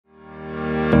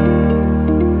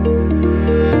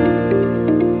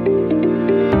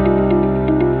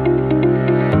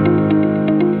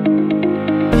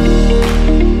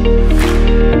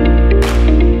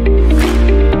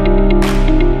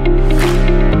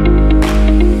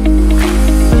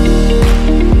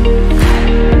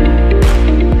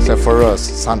for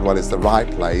us, Sandwell is the right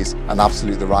place, and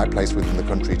absolutely the right place within the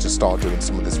country to start doing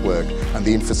some of this work. And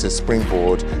the Infosys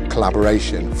Springboard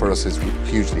collaboration for us is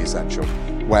hugely essential,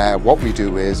 where what we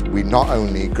do is we not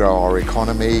only grow our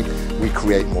economy, we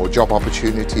create more job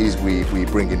opportunities, we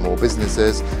bring in more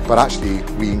businesses, but actually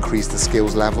we increase the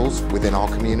skills levels within our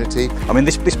community. I mean,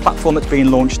 this platform that's being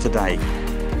launched today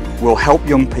will help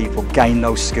young people gain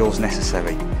those skills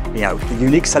necessary. You know, the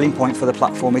unique selling point for the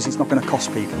platform is it's not going to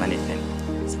cost people anything.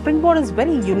 Springboard is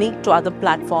very unique to other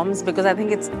platforms because I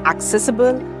think it's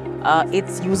accessible,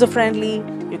 it's user-friendly,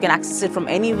 you can access it from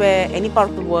anywhere, any part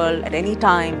of the world, at any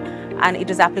time, and it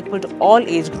is applicable to all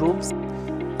age groups.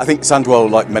 I think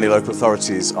Sandwell, like many local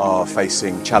authorities, are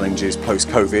facing challenges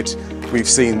post-COVID. We've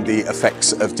seen the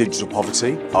effects of digital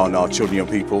poverty on our children and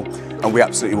young people, and we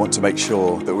absolutely want to make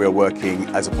sure that we are working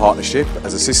as a partnership,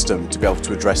 as a system, to be able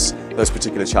to address those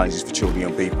particular challenges for children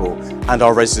and young people, and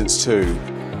our residents too.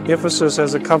 Infosys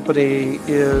as a company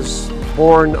is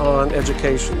born on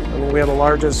education. I mean, we have the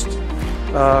largest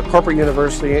corporate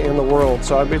university in the world,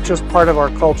 so it's just part of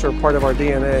our culture, part of our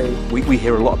DNA. We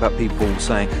hear a lot about people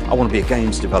saying, I want to be a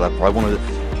games developer, I want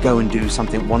to go and do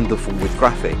something wonderful with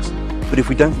graphics. But if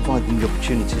we don't provide them the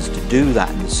opportunities to do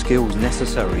that and the skills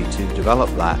necessary to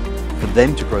develop that, for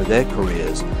them to grow their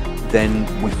careers, then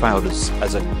we failed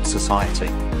as a society.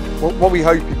 What we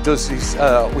hope it does is,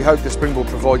 we hope the Springboard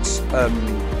provides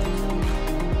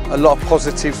a lot of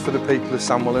positives for the people of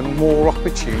Sandwell and more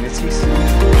opportunities.